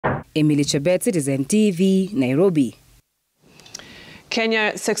Emily Chebet, Citizen TV, Nairobi.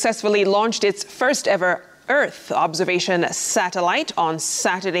 Kenya successfully launched its first ever Earth observation satellite on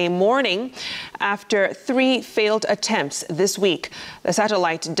Saturday morning after 3 failed attempts this week. The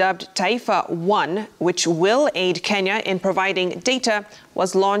satellite, dubbed Taifa-1, which will aid Kenya in providing data,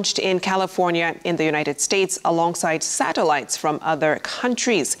 was launched in California in the United States alongside satellites from other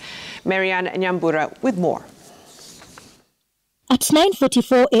countries. Marianne Nyambura with more. At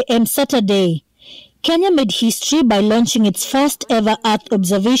 9:44 a.m. Saturday, Kenya made history by launching its first ever Earth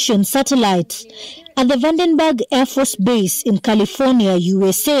observation satellite at the Vandenberg Air Force Base in California,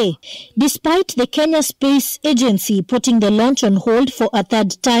 USA, despite the Kenya Space Agency putting the launch on hold for a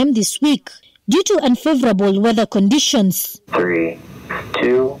third time this week due to unfavorable weather conditions. 3,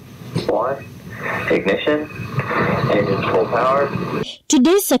 2, 1, ignition, engines full power.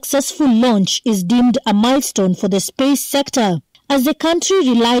 Today's successful launch is deemed a milestone for the space sector, as the country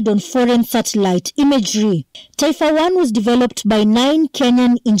relied on foreign satellite imagery. Taifa-1 was developed by 9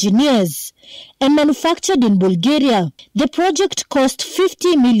 Kenyan engineers and manufactured in Bulgaria. The project cost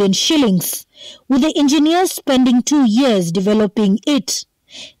 50 million shillings, with the engineers spending 2 years developing it.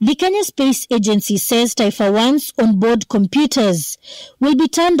 The Kenya Space Agency says Taifa-1's onboard computers will be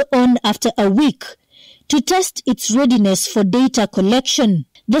turned on after a week to test its readiness for data collection.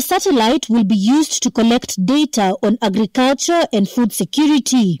 The satellite will be used to collect data on agriculture and food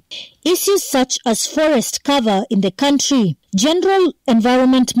security, issues such as forest cover in the country, general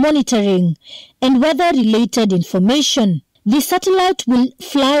environment monitoring, and weather-related information. The satellite will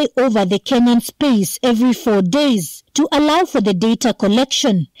fly over the Kenyan space every 4 days to allow for the data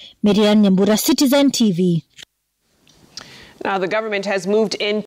collection. Marianne Nyambura, Citizen TV. Now, the government has moved in